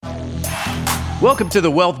Welcome to the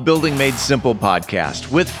Wealth Building Made Simple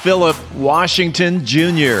podcast with Philip Washington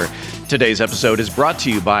Jr. Today's episode is brought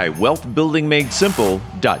to you by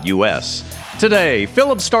wealthbuildingmadesimple.us. Today,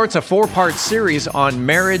 Philip starts a 4-part series on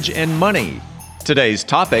marriage and money. Today's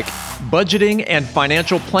topic, budgeting and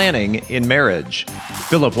financial planning in marriage.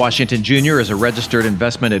 Philip Washington Jr. is a registered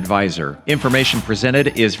investment advisor. Information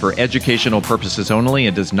presented is for educational purposes only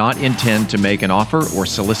and does not intend to make an offer or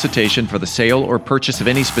solicitation for the sale or purchase of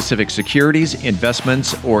any specific securities,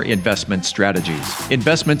 investments, or investment strategies.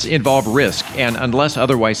 Investments involve risk and, unless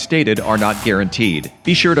otherwise stated, are not guaranteed.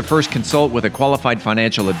 Be sure to first consult with a qualified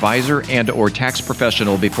financial advisor and/or tax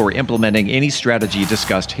professional before implementing any strategy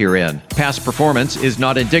discussed herein. Past performance is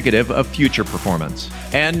not indicative of future performance.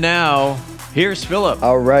 And now, here's Philip.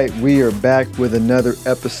 All right, we are back with another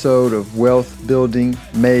episode of Wealth Building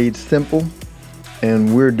Made Simple,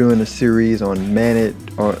 and we're doing a series on marriage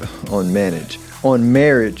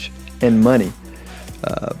and money.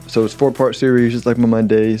 So it's a 4-part series, just like my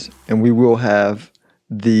Mondays, and we will have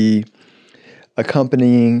the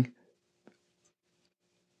accompanying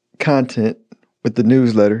content with the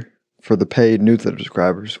newsletter for the paid newsletter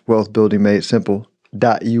subscribers,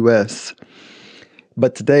 wealthbuildingmadesimple.us.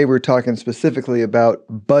 But today we're talking specifically about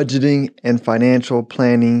budgeting and financial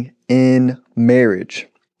planning in marriage.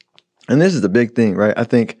 And this is the big thing, right? I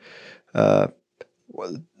think a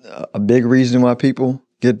big reason why people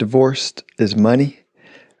get divorced is money.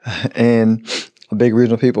 And a big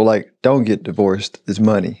reason why people don't get divorced is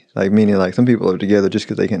money. Meaning some people are together just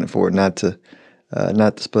because they can't afford not to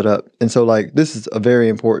split up. And so this is a very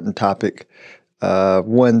important topic,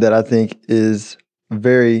 one that I think is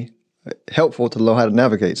very helpful to know how to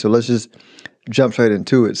navigate. So let's just jump straight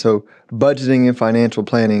into it. So budgeting and financial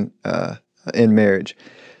planning in marriage.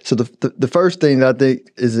 So the first thing that I think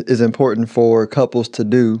is important for couples to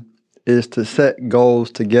do is to set goals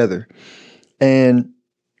together. And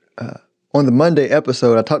on the Monday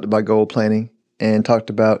episode, I talked about goal planning and talked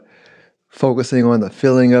about focusing on the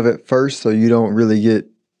feeling of it first so you don't really get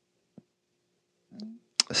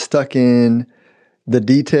stuck in the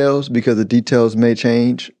details, because the details may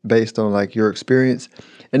change based on your experience.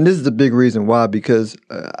 And this is the big reason why, because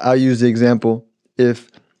I'll use the example,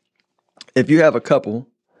 if you have a couple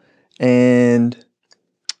and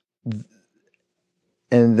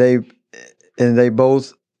they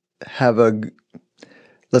both have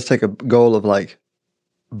let's take a goal of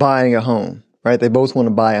buying a home, right? They both want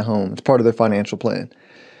to buy a home. It's part of their financial plan.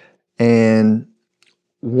 And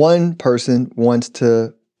one person wants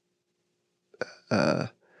to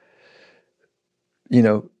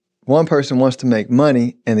one person wants to make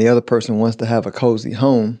money and the other person wants to have a cozy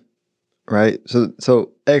home, right?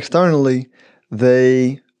 So externally,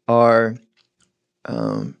 they are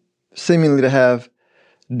seemingly to have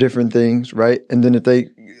different things, right? And then if they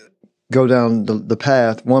go down the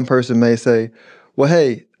path, one person may say, well,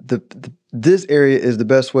 hey, this area is the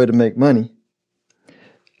best way to make money.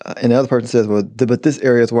 And the other person says, well, but this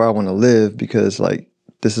area is where I want to live because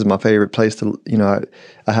this is my favorite place to,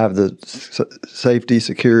 I have the safety,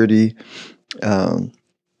 security,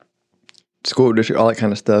 school district, all that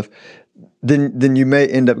kind of stuff. Then you may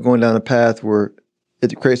end up going down a path where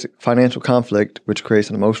it creates a financial conflict, which creates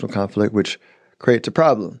an emotional conflict, which creates a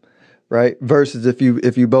problem, right? Versus if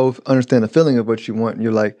you both understand the feeling of what you want, and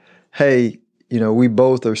you're like, hey, we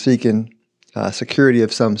both are seeking security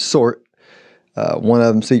of some sort. One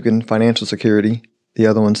of them seeking financial security, the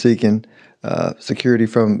other one seeking security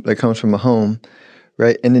that comes from a home,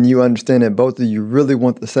 right? And then you understand that both of you really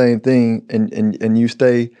want the same thing, and you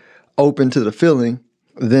stay open to the feeling.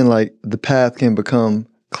 Then the path can become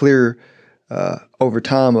clear over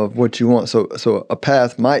time of what you want. So a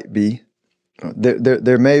path might be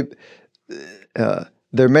there may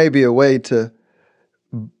be a way to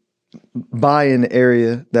buy in the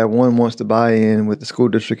area that one wants to buy in with the school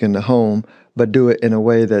district and the home, but do it in a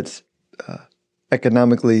way that's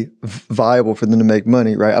economically viable for them to make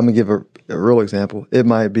money, right? I'm going to give a real example. It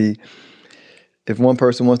might be if one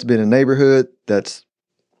person wants to be in a neighborhood that's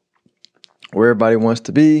where everybody wants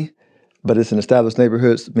to be, but it's an established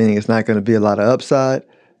neighborhood, meaning it's not going to be a lot of upside,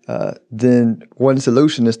 then one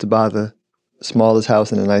solution is to buy the smallest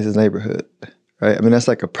house in the nicest neighborhood, right? That's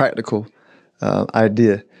a practical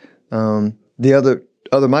idea. The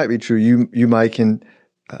other might be true. You might can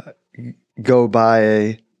go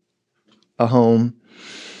buy a home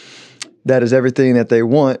that is everything that they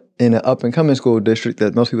want in an up-and-coming school district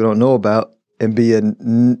that most people don't know about, and be a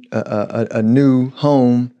new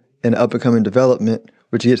home in an up-and-coming development,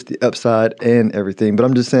 which gets the upside and everything. But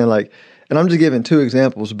I'm just saying, and I'm just giving 2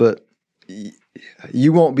 examples, but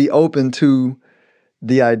you won't be open to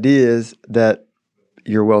the ideas that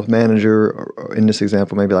your wealth manager, or in this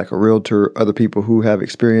example, maybe like a realtor, other people who have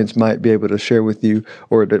experience might be able to share with you,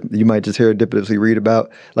 or that you might just serendipitously read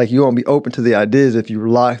about. Like, you won't be open to the ideas if you're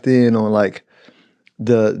locked in on like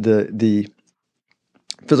the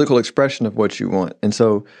physical expression of what you want. And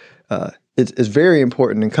so it's very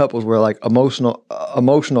important in couples where like emotional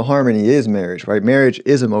harmony is marriage, right? Marriage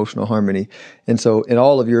is emotional harmony. And so in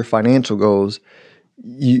all of your financial goals,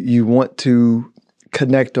 you want to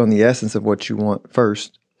connect on the essence of what you want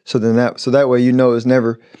first. So that way,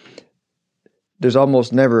 there's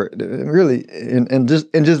almost never really in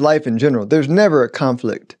just life in general, there's never a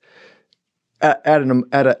conflict at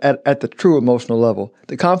the true emotional level.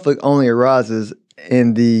 The conflict only arises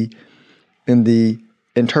in the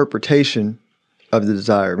interpretation of the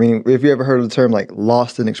desire. Meaning, if you ever heard of the term like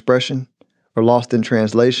lost in expression or lost in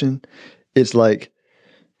translation, it's like,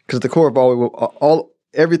 because the core of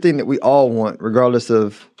everything that we all want, regardless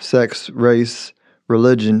of sex, race,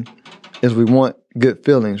 religion, is we want good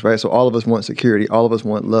feelings, right? So all of us want security. All of us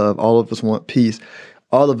want love. All of us want peace.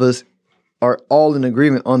 All of us are all in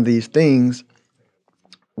agreement on these things.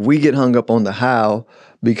 We get hung up on the how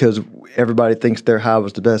because everybody thinks their how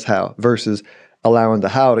is the best how, versus allowing the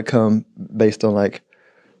how to come based on like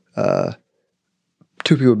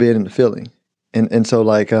two people being in the feeling. And so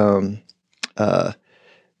like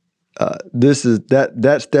this is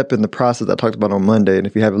that step in the process I talked about on Monday. And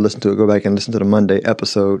if you haven't listened to it, go back and listen to the Monday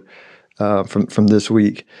episode from this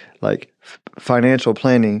week. Like financial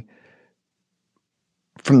planning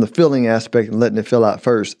from the feeling aspect and letting it fill out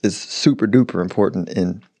first is super duper important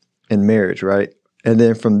in marriage, right? And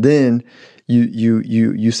then from then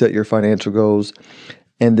you set your financial goals,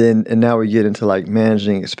 and now we get into like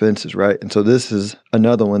managing expenses, right? And so this is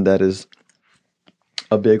another one that is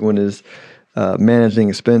a big one, is managing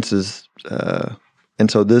expenses,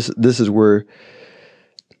 and so this is where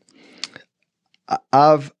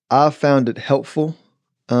I've found it helpful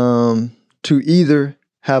to either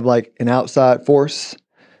have like an outside force,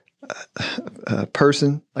 a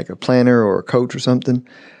person like a planner or a coach or something,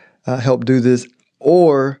 help do this,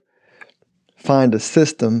 or find a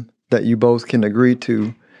system that you both can agree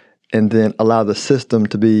to, and then allow the system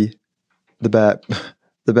to be the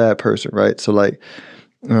bad person, right? So like,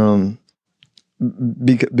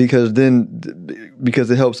 because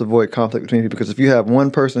it helps avoid conflict between people. Because if you have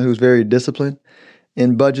one person who's very disciplined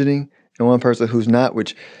in budgeting and one person who's not,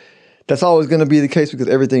 which that's always going to be the case because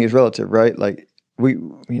everything is relative, right? Like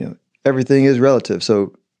everything is relative.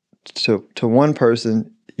 So to one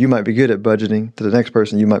person, you might be good at budgeting. To the next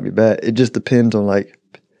person, you might be bad. It just depends on like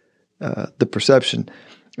the perception.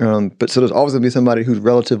 But so there's always going to be somebody who's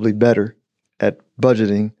relatively better at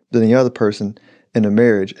budgeting than the other person in a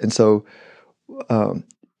marriage. And so, and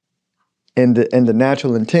the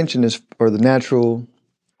natural intention is, or the natural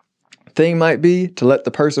thing might be, to let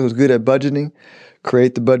the person who's good at budgeting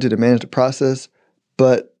create the budget and manage the process.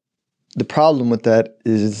 But the problem with that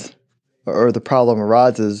is, or the problem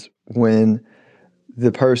arises when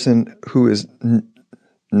the person who is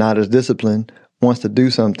not as disciplined wants to do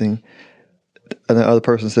something, and the other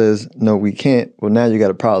person says, no, we can't. Well, now you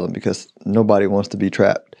got a problem because nobody wants to be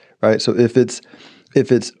trapped, right? So if it's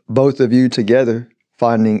both of you together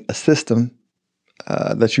finding a system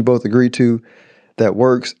that you both agree to that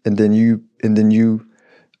works, and then you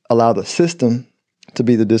allow the system to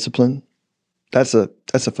be the discipline, that's a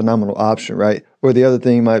phenomenal option, right? Or the other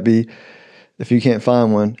thing might be, if you can't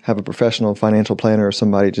find one, have a professional financial planner or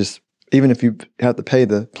somebody. Just, even if you have to pay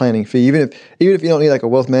the planning fee, even if you don't need like a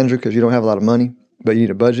wealth manager because you don't have a lot of money, but you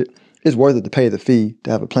need a budget, it's worth it to pay the fee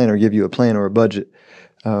to have a planner give you a plan or a budget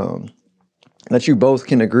that you both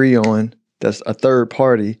can agree on. That's a third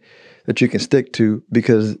party that you can stick to,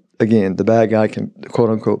 because again, the bad guy can,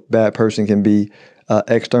 quote unquote, bad person can be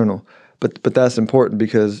external. But that's important,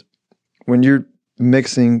 because when you're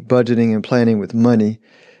mixing budgeting and planning with money,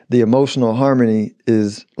 the emotional harmony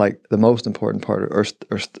is like the most important part, or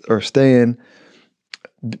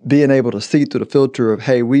being able to see through the filter of,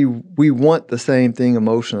 hey, we want the same thing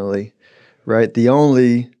emotionally, right? The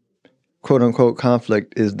only quote unquote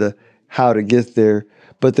conflict is the how to get there,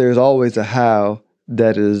 but there's always a how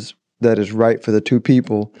that is right for the two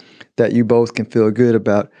people, that you both can feel good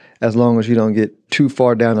about, as long as you don't get too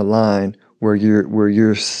far down the line where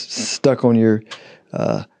you're stuck on your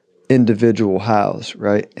individual hows,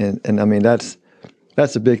 right? And I mean, that's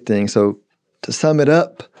a big thing. So to sum it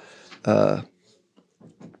up,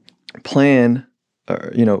 plan,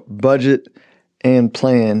 budget and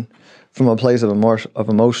plan from a place of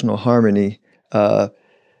emotional harmony,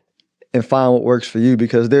 and find what works for you,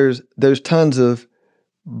 because there's tons of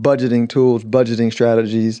budgeting tools, budgeting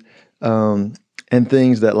strategies, and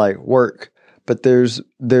things that like work. but there's a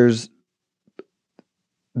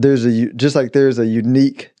just like there's a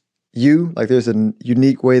unique you, like there's a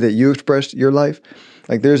unique way that you express your life,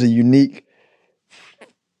 like there's a unique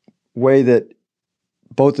way that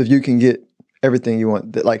both of you can get everything you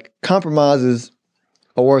want. That like compromises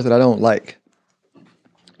a word that I don't like.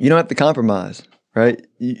 You don't have to compromise, right?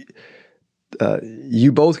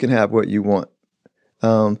 You both can have what you want.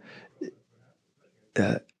 And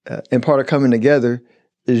part of coming together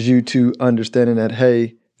is you two understanding that,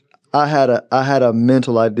 hey, I had a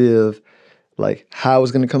mental idea of like how it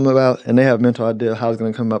was going to come about, and they have a mental idea of how it's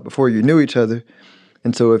going to come about before you knew each other.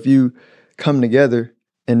 And so if you come together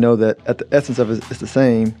and know that at the essence of it, it's the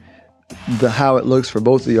same, the how it looks for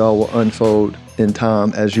both of y'all will unfold in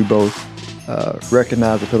time as you both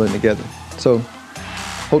recognize the feeling together. So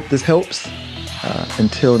hope this helps.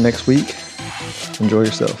 Until next week, enjoy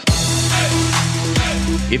yourself.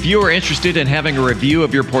 If you are interested in having a review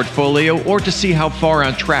of your portfolio or to see how far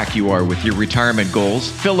on track you are with your retirement goals,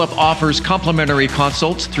 Philip offers complimentary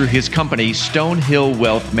consults through his company, Stonehill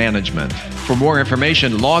Wealth Management. For more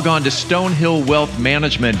information, log on to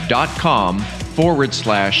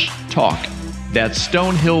stonehillwealthmanagement.com/talk. That's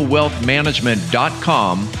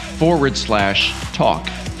stonehillwealthmanagement.com/talk.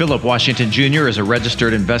 Philip Washington Jr. is a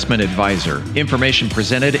registered investment advisor. Information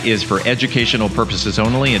presented is for educational purposes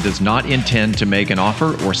only and does not intend to make an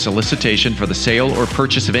offer or solicitation for the sale or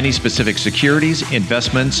purchase of any specific securities,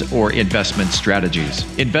 investments, or investment strategies.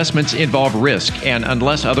 Investments involve risk and,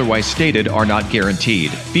 unless otherwise stated, are not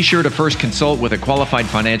guaranteed. Be sure to first consult with a qualified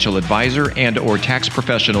financial advisor and/or tax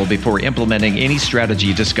professional before implementing any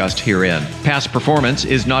strategy discussed herein. Past performance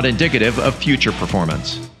is not indicative of future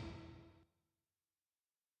performance.